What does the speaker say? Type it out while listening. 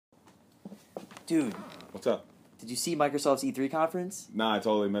Dude. What's up? Did you see Microsoft's E3 conference? Nah, I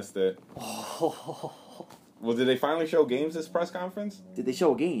totally missed it. Oh. Well, did they finally show games this press conference? Did they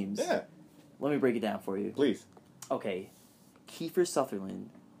show games? Yeah. Let me break it down for you. Please. Okay. Kiefer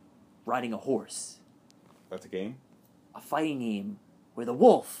Sutherland riding a horse. That's a game? A fighting game with a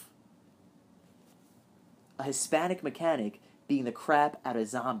wolf. A Hispanic mechanic beating the crap out of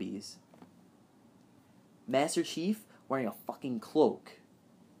zombies. Master Chief wearing a fucking cloak.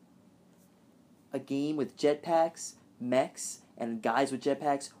 A game with jetpacks, mechs, and guys with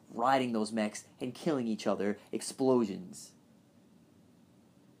jetpacks riding those mechs and killing each other. Explosions.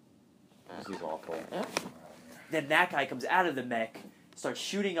 This is awful. Then that guy comes out of the mech, starts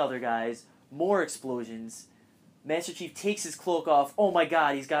shooting other guys, more explosions. Master Chief takes his cloak off. Oh my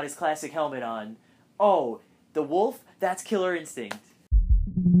god, he's got his classic helmet on. Oh, the wolf? That's Killer Instinct.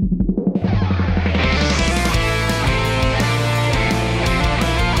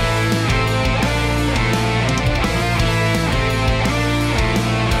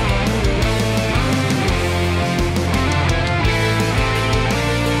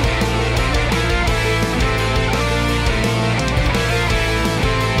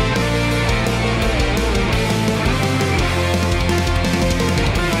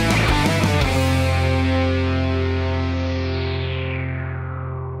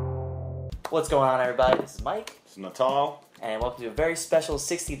 What's going on, everybody? This is Mike. It's Natal. And welcome to a very special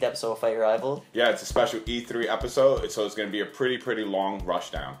 16th episode of Fight Your Rival. Yeah, it's a special E3 episode, so it's going to be a pretty long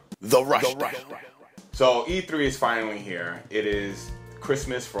rushdown. The Rushdown. So E3 is finally here. It is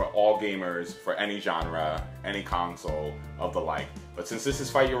Christmas for all gamers, for any genre, any console of the like. But since this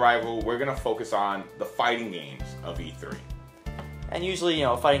is Fight Your Rival, we're going to focus on the fighting games of E3. And usually,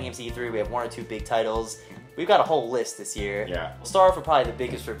 fighting games E3, we have one or two big titles. We've got a whole list this year. Yeah. We'll start off with probably the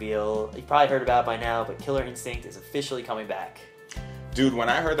biggest reveal. You've probably heard about it by now, but Killer Instinct is officially coming back. Dude, when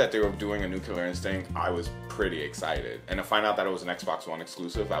I heard that they were doing a new Killer Instinct, I was pretty excited. And to find out that it was an Xbox One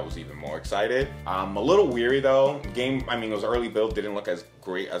exclusive, I was even more excited. I'm a little weary though. Game, it was early build, didn't look as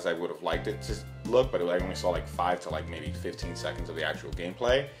great as I would have liked it to look, but I only saw like 5 to like maybe 15 seconds of the actual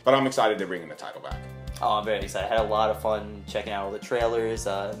gameplay. But I'm excited they're bringing the title back. Oh, I'm very excited. I had a lot of fun checking out all the trailers.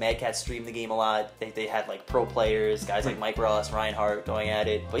 Mad Cat streamed the game a lot. They had like pro players, guys like Mike Ross, Reinhardt going at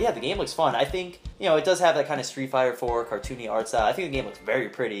it. But yeah, the game looks fun. I think, it does have that kind of Street Fighter 4 cartoony art style. I think the game looks very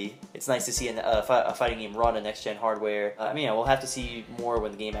pretty. It's nice to see a fighting game run on next-gen hardware. We'll have to see more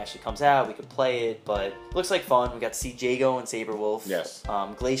when the game actually comes out. We could play it, but it looks like fun. We got to see Jago and Saberwolf. Yes.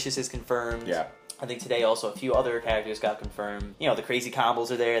 Glacius is confirmed. Yeah. I think today also a few other characters got confirmed. The crazy combos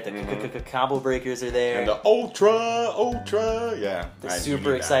are there, the combo breakers are there. And the Ultra, yeah. The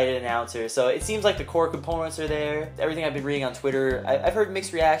super excited announcer. So it seems like the core components are there. Everything I've been reading on Twitter, I've heard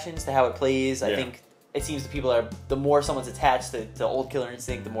mixed reactions to how it plays. I think it seems that people the more someone's attached to old Killer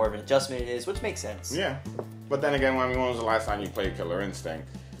Instinct, the more of an adjustment it is, which makes sense. Yeah. But then again, when was the last time you played Killer Instinct?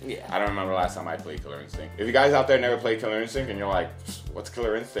 Yeah. I don't remember the last time I played Killer Instinct. If you guys out there never played Killer Instinct and you're like, what's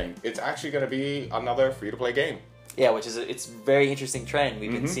Killer Instinct? It's actually going to be another free-to-play game. Yeah, which is it's a very interesting trend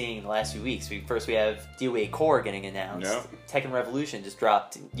we've been seeing in the last few weeks. First we have DOA Core getting announced. Yep. Tekken Revolution just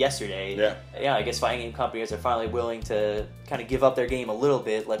dropped yesterday. Yeah. I guess fighting game companies are finally willing to kind of give up their game a little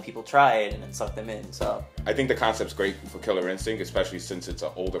bit, let people try it, and then suck them in. So I think the concept's great for Killer Instinct, especially since it's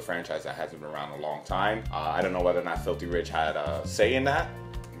an older franchise that hasn't been around a long time. I don't know whether or not Filthy Rich had a say in that,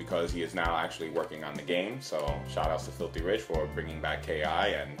 because he is now actually working on the game. So shout outs to Filthy Rich for bringing back KI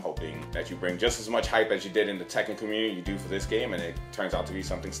and hoping that you bring just as much hype as you did in the Tekken community you do for this game, and it turns out to be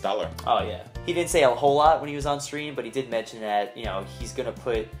something stellar. Oh yeah. He didn't say a whole lot when he was on stream, but he did mention that, he's going to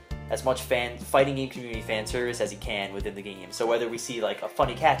put as much fighting game community fan service as he can within the game. So whether we see like a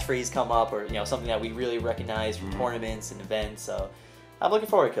funny catchphrase come up or, something that we really recognize from tournaments and events. So I'm looking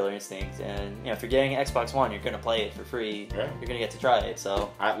forward to Killer Instinct, and if you're getting an Xbox One, you're going to play it for free. Yeah. You're going to get to try it,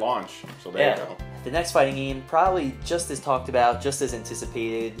 so at launch. So there you go. The next fighting game, probably just as talked about, just as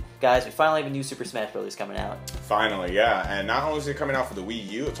anticipated. Guys, we finally have a new Super Smash Bros. Coming out. Finally, yeah. And not only is it coming out for the Wii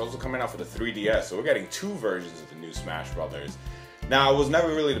U, it's also coming out for the 3DS. So we're getting 2 versions of the new Smash Brothers. Now, I was never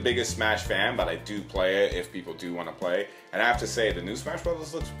really the biggest Smash fan, but I do play it if people do want to play. And I have to say, the new Smash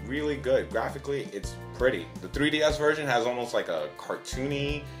Bros. Looks really good. Graphically, it's pretty. The 3DS version has almost like a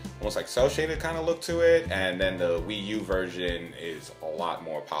cartoony, almost like cel-shaded kind of look to it. And then the Wii U version is a lot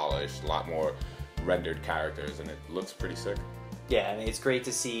more polished, a lot more rendered characters, and it looks pretty sick. Yeah, I mean, it's great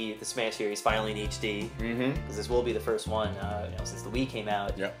to see the Smash series finally in HD, because this will be the first one since the Wii came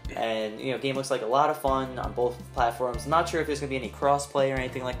out. Yep. And game looks like a lot of fun on both platforms. I'm not sure if there's gonna be any cross-play or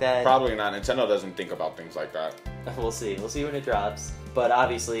anything like that. Probably not. Nintendo doesn't think about things like that. We'll see. We'll see when it drops. But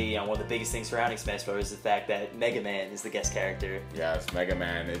obviously, one of the biggest things surrounding Smash Bros. Is the fact that Mega Man is the guest character. Yes, Mega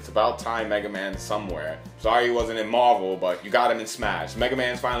Man. It's about time Mega Man's somewhere. Sorry he wasn't in Marvel, but you got him in Smash. Mega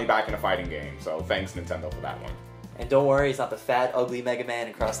Man's finally back in a fighting game, so thanks Nintendo for that one. And don't worry, it's not the fat, ugly Mega Man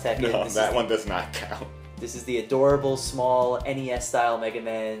in Cross Tekken. No, that one does not count. This is the adorable, small, NES-style Mega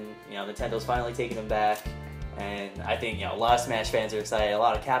Man. Nintendo's finally taking him back. And I think, a lot of Smash fans are excited. A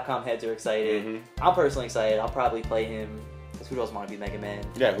lot of Capcom heads are excited. I'm personally excited. I'll probably play him. Because who doesn't want to be Mega Man?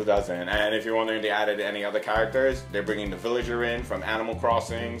 Yeah, who doesn't? And if you're wondering if they added any other characters, they're bringing the Villager in from Animal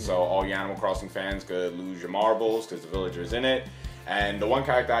Crossing. So all you Animal Crossing fans could lose your marbles because the Villager's in it. And the one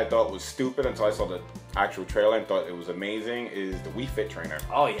character I thought was stupid until I saw the actual trailer and thought it was amazing is the Wii Fit trainer.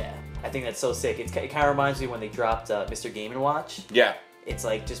 Oh, yeah. I think that's so sick. It kind of reminds me when they dropped Mr. Game & Watch. Yeah. It's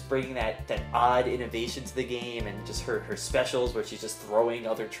like just bringing that odd innovation to the game, and just her specials where she's just throwing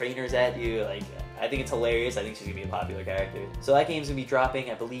other trainers at you. Like, I think it's hilarious. I think she's going to be a popular character. So that game's going to be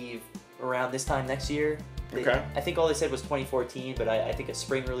dropping, I believe, around this time next year. Okay. I think all they said was 2014, but I think a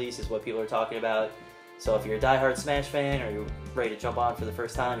spring release is what people are talking about. So if you're a diehard Smash fan, or you're ready to jump on for the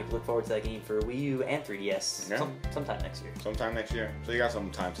first time, you can look forward to that game for Wii U and 3DS sometime next year. Sometime next year. So you got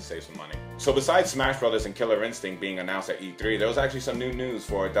some time to save some money. So besides Smash Brothers and Killer Instinct being announced at E3, there was actually some new news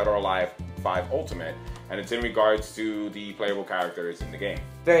for Dead or Alive 5 Ultimate, and it's in regards to the playable characters in the game.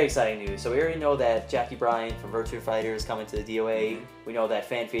 Very exciting news. So we already know that Jackie Bryant from Virtua Fighter is coming to the DOA. We know that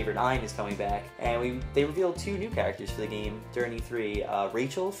fan favorite Ein is coming back, and they revealed 2 new characters for the game during E3.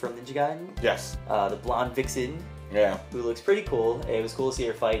 Rachel from Ninja Gaiden. Yes. The blonde vixen. Yeah. Who looks pretty cool. It was cool to see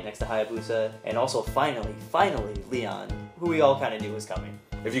her fight next to Hayabusa. And also, finally, Leon, who we all kind of knew was coming.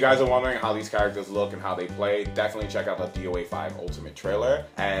 If you guys are wondering how these characters look and how they play, definitely check out the DOA 5 Ultimate trailer.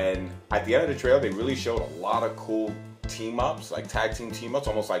 And at the end of the trailer, they really showed a lot of cool team-ups, like tag team team-ups,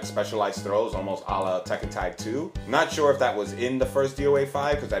 almost like specialized throws, almost a la Tekken Tag 2. Not sure if that was in the first DOA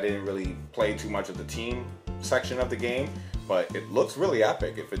 5, because I didn't really play too much of the team section of the game. But it looks really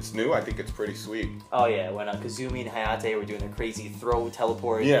epic. If it's new, I think it's pretty sweet. Oh yeah, when Kazumi and Hayate were doing their crazy throw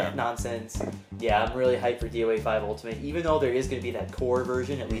teleport nonsense. Yeah, I'm really hyped for DOA 5 Ultimate. Even though there is going to be that core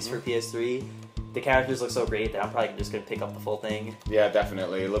version, at least for PS3, the characters look so great that I'm probably just going to pick up the full thing. Yeah,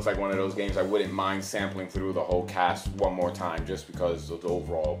 definitely. It looks like one of those games I wouldn't mind sampling through the whole cast one more time just because of the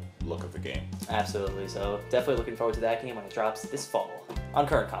overall look of the game. Absolutely. So definitely looking forward to that game when it drops this fall on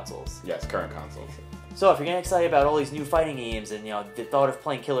current consoles. Yes, current consoles. So if you're getting excited about all these new fighting games and the thought of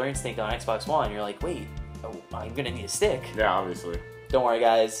playing Killer Instinct on Xbox One, you're like, wait, I'm gonna need a stick. Yeah, obviously. Don't worry,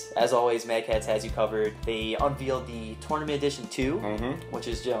 guys. As always, Mad Catz has you covered. They unveiled the Tournament Edition 2, which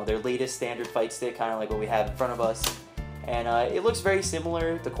is their latest standard fight stick, kind of like what we have in front of us. And it looks very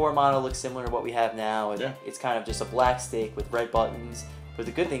similar. The core model looks similar to what we have now. It's kind of just a black stick with red buttons. But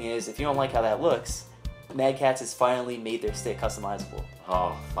the good thing is, if you don't like how that looks, Mad Catz has finally made their stick customizable.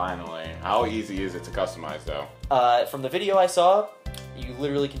 Oh, finally. How easy is it to customize, though? From the video I saw, you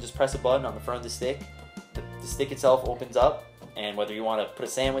literally can just press a button on the front of the stick. The stick itself opens up, and whether you want to put a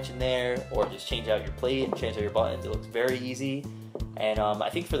sandwich in there or just change out your plate and change out your buttons, it looks very easy. And I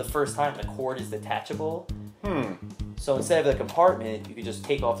think for the first time, the cord is detachable. So instead of the compartment, you can just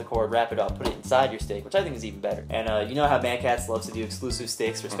take off the cord, wrap it up, put it inside your stick, which I think is even better. And you know how Mad Catz loves to do exclusive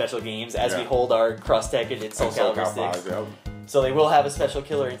sticks for special games, as we hold our Cross Tekken and Soul Calibur sticks. So they will have a special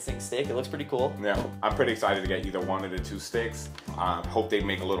Killer Instinct stick. It looks pretty cool. Yeah, I'm pretty excited to get either one of the 2 sticks. Hope they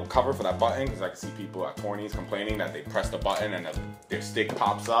make a little cover for that button, because I can see people at tourneys complaining that they press the button and their stick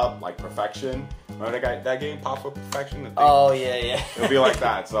pops up like Perfection. Remember that game, Pop Up Perfection? Oh, yeah. It'll be like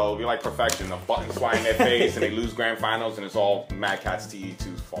that. So it'll be like Perfection. The button's fly in their face and they lose grand finals, and it's all Mad Catz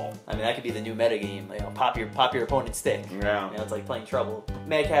TE2's fault. I mean, that could be the new meta game. Pop your opponent's stick. Yeah. It's like playing Trouble.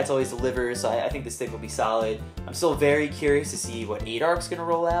 Mad Catz always delivers, so I think the stick will be solid. I'm still very curious to see what Adark's going to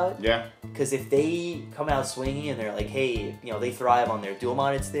roll out. Yeah. Because if they come out swinging and they're like, hey, they thrive on their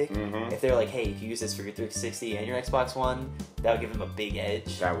dual-modded stick. If they're like, hey, if you use this for your 360 and your Xbox One, that would give them a big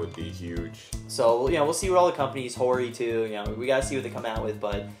edge. That would be huge. So, we'll see what all the companies, Hori too, we got to see what they come out with,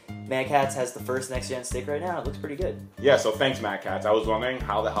 but Mad Catz has the first next-gen stick right now. It looks pretty good. Yeah, so thanks, Mad Catz. I was wondering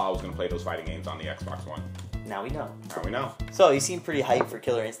how the hell I was going to play those fighting games on the Xbox One. Now we know. Now we know. So you seem pretty hyped for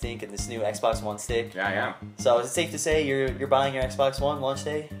Killer Instinct and this new Xbox One stick. Yeah, I am. So is it safe to say you're buying your Xbox One launch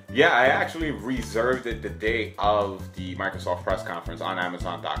day? Yeah, I actually reserved it the day of the Microsoft press conference on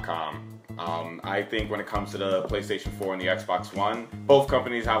Amazon.com. I think when it comes to the PlayStation 4 and the Xbox One, both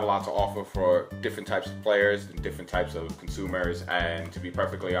companies have a lot to offer for different types of players and different types of consumers. And to be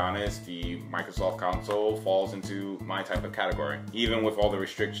perfectly honest, the Microsoft console falls into my type of category. Even with all the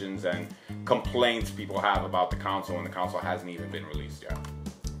restrictions and complaints people have about the console, and the console hasn't even been released yet.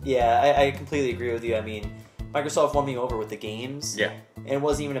 Yeah, I completely agree with you. I mean, Microsoft won me over with the games. Yeah. And it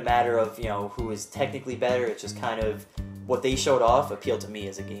wasn't even a matter of, who is technically better. It's just kind of what they showed off appealed to me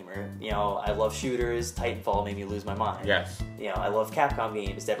as a gamer. I love shooters. Titanfall made me lose my mind. Yes. I love Capcom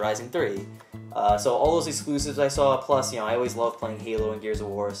games, Dead Rising 3. So all those exclusives I saw, plus, I always loved playing Halo and Gears of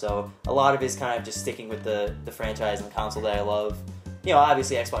War, so a lot of it is kind of just sticking with the franchise and the console that I love.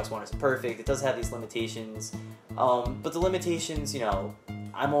 Obviously Xbox One isn't perfect. It does have these limitations. But the limitations,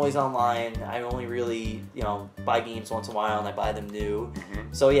 I'm always online. I only really, buy games once in a while and I buy them new.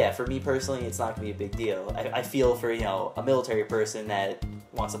 Mm-hmm. So yeah, for me personally, it's not going to be a big deal. I feel for, a military person that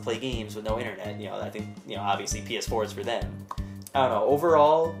wants to play games with no internet. I think, obviously PS4 is for them. I don't know.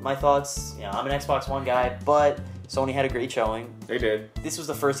 Overall, my thoughts, I'm an Xbox One guy, but Sony had a great showing. They did. This was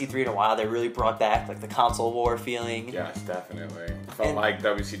the first E3 in a while that really brought back the console war feeling. Yes, definitely. Felt like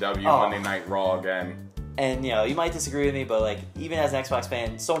WCW Monday Night Raw again. And you might disagree with me, but even as an Xbox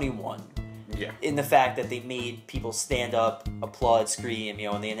fan, Sony won. Yeah. In the fact that they made people stand up, applaud, scream,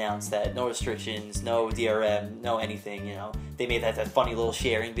 and they announced that no restrictions, no DRM, no anything, They made that funny little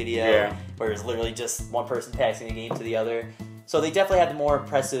sharing video where it's literally just one person passing the game to the other. So they definitely had the more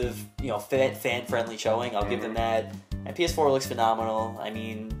impressive, fan-friendly showing. I'll give them that. And PS4 looks phenomenal. I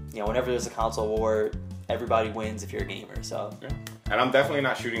mean, whenever there's a console war, everybody wins if you're a gamer. So. Yeah. And I'm definitely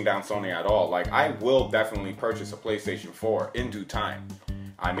not shooting down Sony at all. I will definitely purchase a PlayStation 4 in due time.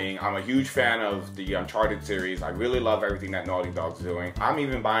 I mean, I'm a huge fan of the Uncharted series. I really love everything that Naughty Dog's doing. I'm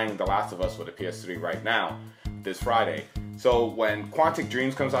even buying The Last of Us for the PS3 right now, this Friday. So when Quantic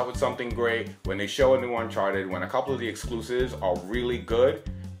Dreams comes out with something great, when they show a new Uncharted, when a couple of the exclusives are really good,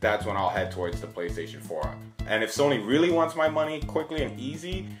 that's when I'll head towards the PlayStation 4. And if Sony really wants my money quickly and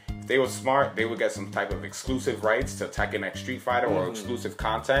easy, if they were smart, they would get some type of exclusive rights to Tekken X Street Fighter or exclusive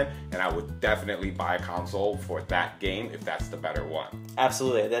content, and I would definitely buy a console for that game if that's the better one.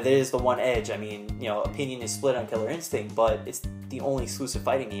 Absolutely. That is the one edge. I mean, opinion is split on Killer Instinct, but it's the only exclusive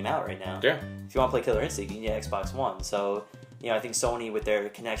fighting game out right now. Yeah. If you want to play Killer Instinct, you can get Xbox One. So, I think Sony, with their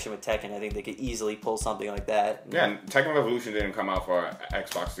connection with Tekken, I think they could easily pull something like that. Yeah, and Tekken Revolution didn't come out for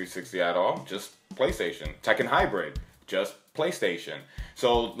Xbox 360 at all, just PlayStation. Tekken Hybrid, just PlayStation.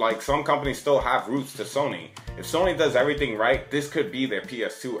 So, some companies still have roots to Sony. If Sony does everything right, this could be their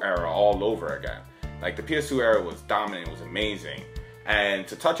PS2 era all over again. The PS2 era was dominant, it was amazing. And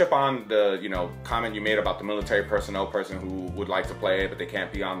to touch up on the, comment you made about the military personnel person who would like to play it, but they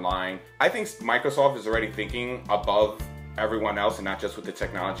can't be online, I think Microsoft is already thinking above everyone else, and not just with the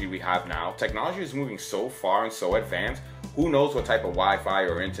technology we have now. Technology is moving so far and so advanced. Who knows what type of Wi-Fi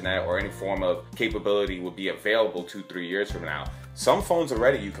or internet or any form of capability will be available 2-3 years from now. Some phones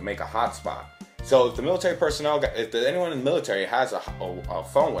already you can make a hotspot. So if the military personnel, if anyone in the military has a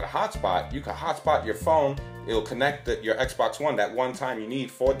phone with a hotspot, you can hotspot your phone. It'll connect your Xbox One that one time you need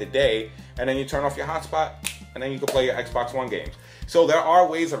for the day, and then you turn off your hotspot, and then you can play your Xbox One games. So there are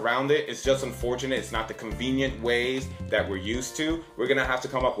ways around it. It's just unfortunate it's not the convenient ways that we're used to. We're gonna have to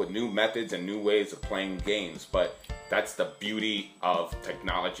come up with new methods and new ways of playing games, but that's the beauty of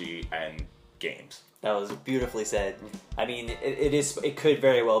technology and games. That was beautifully said. I mean, it could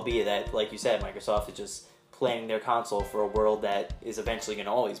very well be that, like you said, Microsoft is just planning their console for a world that is eventually going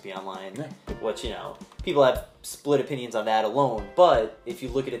to always be online. Yeah. Which, people have split opinions on that alone. But if you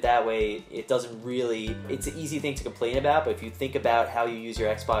look at it that way, it doesn't really... It's an easy thing to complain about, but if you think about how you use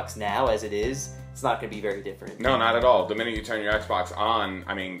your Xbox now as it is, it's not going to be very different. No, not at all. The minute you turn your Xbox on,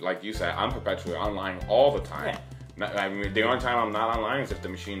 I mean, like you said, I'm perpetually online all the time. Yeah. I mean, the only time I'm not online is if the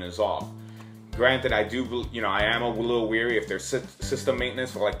machine is off. Granted, I do, I am a little weary if there's system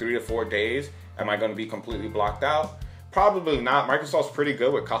maintenance for 3 to 4 days. Am I going to be completely blocked out? Probably not. Microsoft's pretty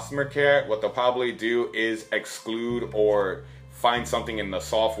good with customer care. What they'll probably do is exclude or find something in the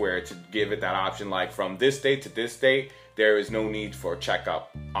software to give it that option, like from this date to this date, there is no need for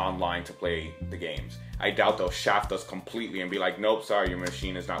checkup online to play the games. I doubt they'll shaft us completely and be like, nope, sorry, your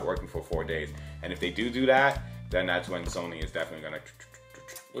machine is not working for 4 days. And if they do that, then that's when Sony is definitely going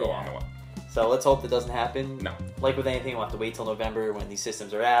to go on the way. So let's hope that doesn't happen. No. Like with anything, we'll have to wait till November when these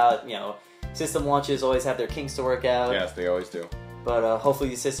systems are out. System launches always have their kinks to work out. Yes, they always do. But hopefully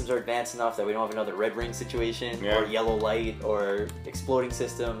these systems are advanced enough that we don't have another red ring situation, or yellow light, or exploding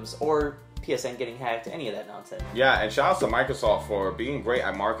systems, or PSN getting hacked, any of that nonsense. Yeah, and shout out to Microsoft for being great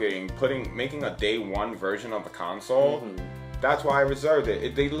at marketing, making a day one version of the console. That's why I reserved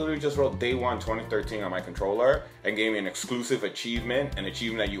it. They literally just wrote day one 2013 on my controller and gave me an exclusive achievement, an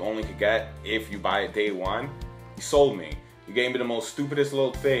achievement that you only could get if you buy it day one. You sold me. You gave me the most stupidest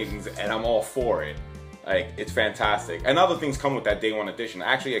little things, and I'm all for it. Like, it's fantastic. And other things come with that day one edition.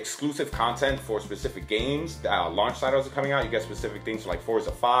 Actually, exclusive content for specific games. Launch titles are coming out. You get specific things for like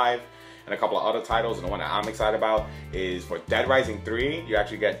Forza 5 and a couple of other titles. And the one that I'm excited about is for Dead Rising 3. You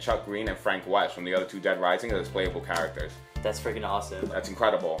actually get Chuck Green and Frank West from the other two Dead Rising as playable characters. That's freaking awesome. That's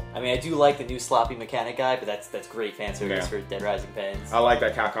incredible. I mean, I do like the new sloppy mechanic guy, but that's great fan service for Dead Rising fans. I like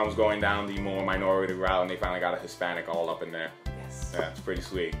that Capcom's going down the more minority route and they finally got a Hispanic all up in there. Yes. Yeah, it's pretty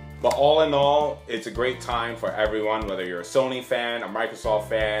sweet. But all in all, it's a great time for everyone, whether you're a Sony fan, a Microsoft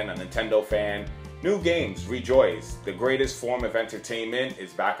fan, a Nintendo fan. New games, rejoice. The greatest form of entertainment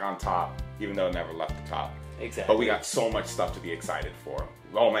is back on top, even though it never left the top. Exactly. But we got so much stuff to be excited for.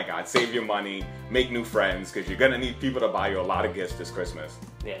 Oh my God, save your money, make new friends, because you're going to need people to buy you a lot of gifts this Christmas.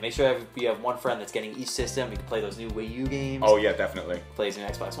 Yeah, make sure you have one friend that's getting each system. You can play those new Wii U games. Oh yeah, definitely. Play some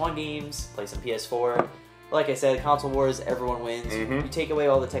Xbox One games, play some PS4. Like I said, console wars, everyone wins. You take away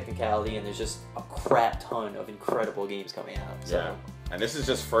all the technicality, and there's just a crap ton of incredible games coming out. So. Yeah, and this is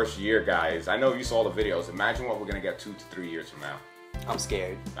just first year, guys. I know you saw the videos. Imagine what we're going to get 2 to 3 years from now. I'm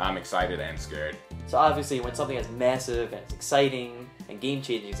scared. I'm excited and scared. So obviously, when something as massive and as exciting and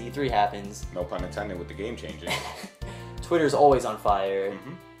game-changing as E3 happens... No pun intended with the game-changing. Twitter's always on fire,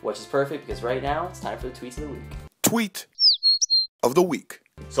 which is perfect because right now, it's time for the tweets of the week. Tweet of the week.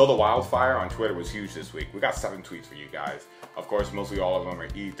 So the wildfire on Twitter was huge this week. We got 7 tweets for you guys. Of course, mostly all of them are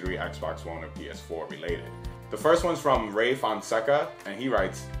E3, Xbox One, or PS4 related. The first one's from Ray Fonseca, and he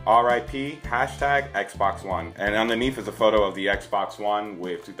writes, RIP, hashtag Xbox One. And underneath is a photo of the Xbox One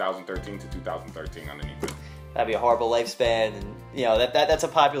with 2013 to 2013 underneath it. That'd be a horrible lifespan, and you know that's a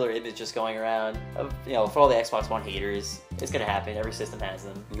popular image just going around. You know, for all the Xbox One haters, it's gonna happen. Every system has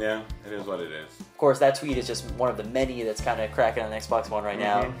them. Yeah, it is what it is. Of course, that tweet is just one of the many that's kind of cracking on Xbox One right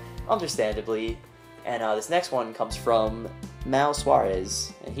now, understandably. And this next one comes from Mal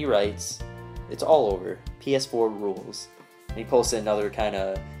Suarez, and he writes, "It's all over. PS4 rules." And he posted another kind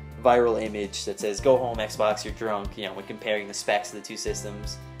of viral image that says, "Go home, Xbox, you're drunk." You know, when comparing the specs of the two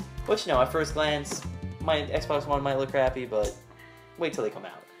systems, which you know, at first glance, my Xbox One might look crappy, but wait till they come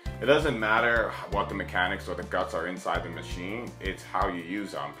out. It doesn't matter what the mechanics or the guts are inside the machine, it's how you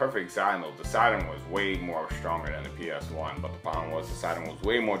use them. Perfect example, the Saturn was way more stronger than the PS1, but the problem was the Saturn was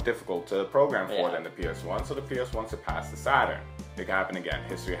way more difficult to program for than the PS1, so the PS1 surpassed the Saturn. It could happen again.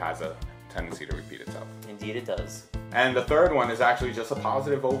 History has a tendency to repeat itself. Indeed it does. And the third one is actually just a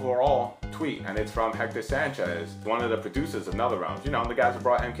positive overall tweet, and it's from Hector Sanchez, one of the producers of NetherRealms. You know, the guys who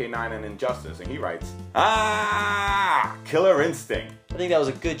brought MK9 and Injustice, and he writes, Killer Instinct. I think that was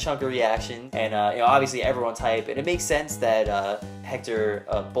a good chunk of reaction, and you know, obviously everyone's hype, and it makes sense that Hector,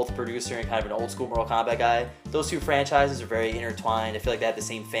 both a producer and kind of an old school Mortal Kombat guy, those two franchises are very intertwined. I feel like they have the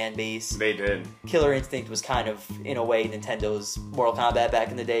same fan base. They did. Killer Instinct was kind of, in a way, Nintendo's Mortal Kombat back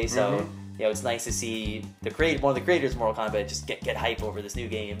in the day, so you know, it's nice to see one of the creators of Mortal Kombat just get hype over this new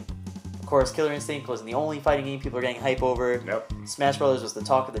game. Of course, Killer Instinct wasn't the only fighting game people are getting hype over. Yep. Smash Bros. Was the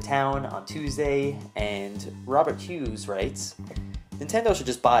talk of the town on Tuesday, and Robert Hughes writes, Nintendo should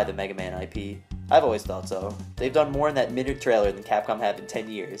just buy the Mega Man IP. I've always thought so. They've done more in that minute trailer than Capcom have in 10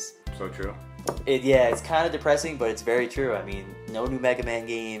 years. So true. Yeah, it's kind of depressing, but it's very true. I mean, no new Mega Man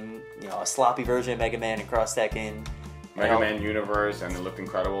game, you know, a sloppy version of Mega Man and Cross Tekken. Mega Man Universe, and it looked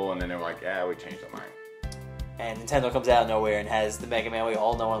incredible, and then they were like, yeah, we changed our mind. And Nintendo comes out of nowhere and has the Mega Man we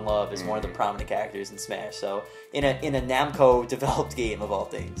all know and love as one of the prominent characters in Smash. So, in a Namco-developed game of all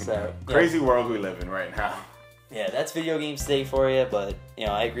things. So Crazy world we live in right now. Yeah, that's video games today for you, but, you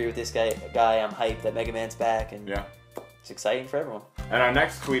know, I agree with this guy. I'm hyped that Mega Man's back, and it's exciting for everyone. And our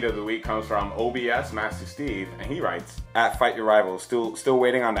next tweet of the week comes from OBS Master Steve, and he writes, Fight Your Rivals, still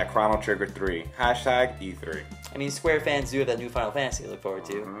waiting on that Chrono Trigger 3. Hashtag E3. I mean, Square fans do have that new Final Fantasy to look forward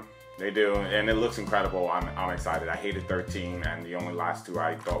to. They do, and it looks incredible. I'm excited. I hated 13, and the only last two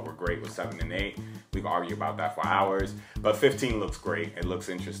I thought were great was 7 and 8. We can argue about that for hours, but 15 looks great. It looks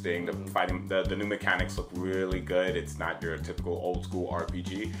interesting. The new mechanics look really good. It's not your typical old school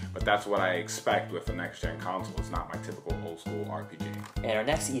RPG, but that's what I expect with the next gen console. It's not my typical old school RPG. And our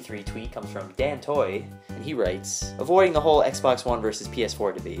next E3 tweet comes from Dan Toy, and he writes, avoiding the whole Xbox One versus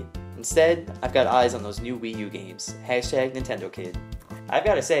PS4 debate. Instead, I've got eyes on those new Wii U games. Hashtag Nintendo Kid. I've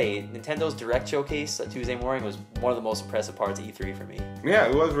got to say, Nintendo's Direct Showcase Tuesday morning was one of the most impressive parts of E3 for me. Yeah,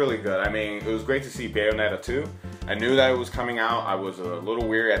 it was really good. I mean, it was great to see Bayonetta 2. I knew that it was coming out. I was a little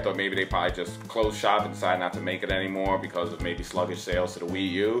weary. I thought maybe they probably just closed shop and decided not to make it anymore because of maybe sluggish sales to the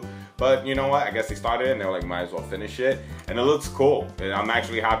Wii U. But you know what? I guess they started it and they were like, might as well finish it. And it looks cool. And I'm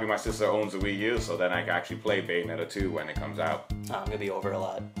actually happy my sister owns a Wii U, so then I can actually play Bayonetta 2 when it comes out. Oh, I'm going to be over a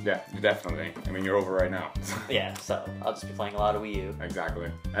lot. Yeah, definitely. I mean, you're over right now. Yeah, so I'll just be playing a lot of Wii U.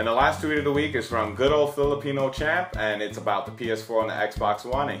 Exactly. And the last tweet of the week is from good old Filipino champ, and it's about the PS4 and the Xbox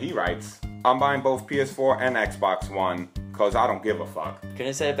One, and he writes, I'm buying both PS4 and Xbox One because I don't give a fuck. Couldn't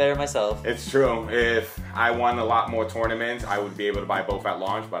have said it better myself. It's true. If I won a lot more tournaments, I would be able to buy both at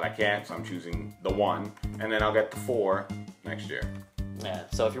launch, but I can't, so I'm choosing the one, and then I'll get the 4 next year. Yeah,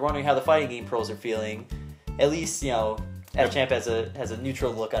 so if you're wondering how the fighting game pros are feeling, at least, you know, F-Champ has a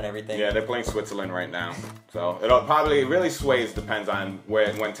neutral look on everything. Yeah, they're playing Switzerland right now. So it'll probably really sways, depends on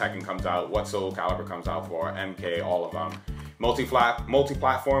when Tekken comes out, what Soul Calibur comes out for, MK, all of them.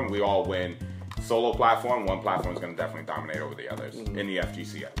 Multi-platform, we all win. Solo platform, one platform is going to definitely dominate over the others, in the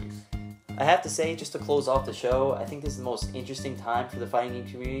FGC at least. I have to say, just to close off the show, I think this is the most interesting time for the fighting game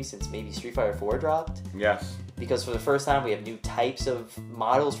community since maybe Street Fighter 4 dropped. Yes. Because for the first time, we have new types of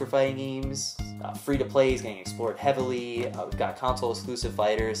models for fighting games. Free-to-play is getting explored heavily. We've got console-exclusive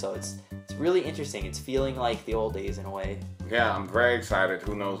fighters, so it's really interesting. It's feeling like the old days in a way. Yeah, I'm very excited.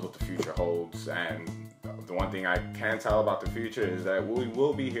 Who knows what the future holds, and the one thing I can tell about the future is that we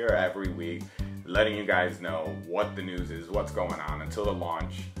will be here every week letting you guys know what the news is, what's going on until the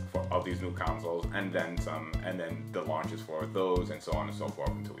launch of these new consoles, and then some, and then the launches for those, and so on and so forth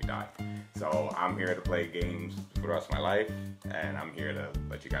until we die. So I'm here to play games for the rest of my life, and I'm here to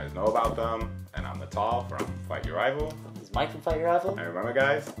let you guys know about them. And I'm Natal from Fight Your Rival. This is Mike from Fight Your Rival. And remember,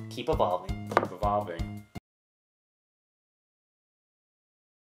 guys, keep evolving. Keep evolving.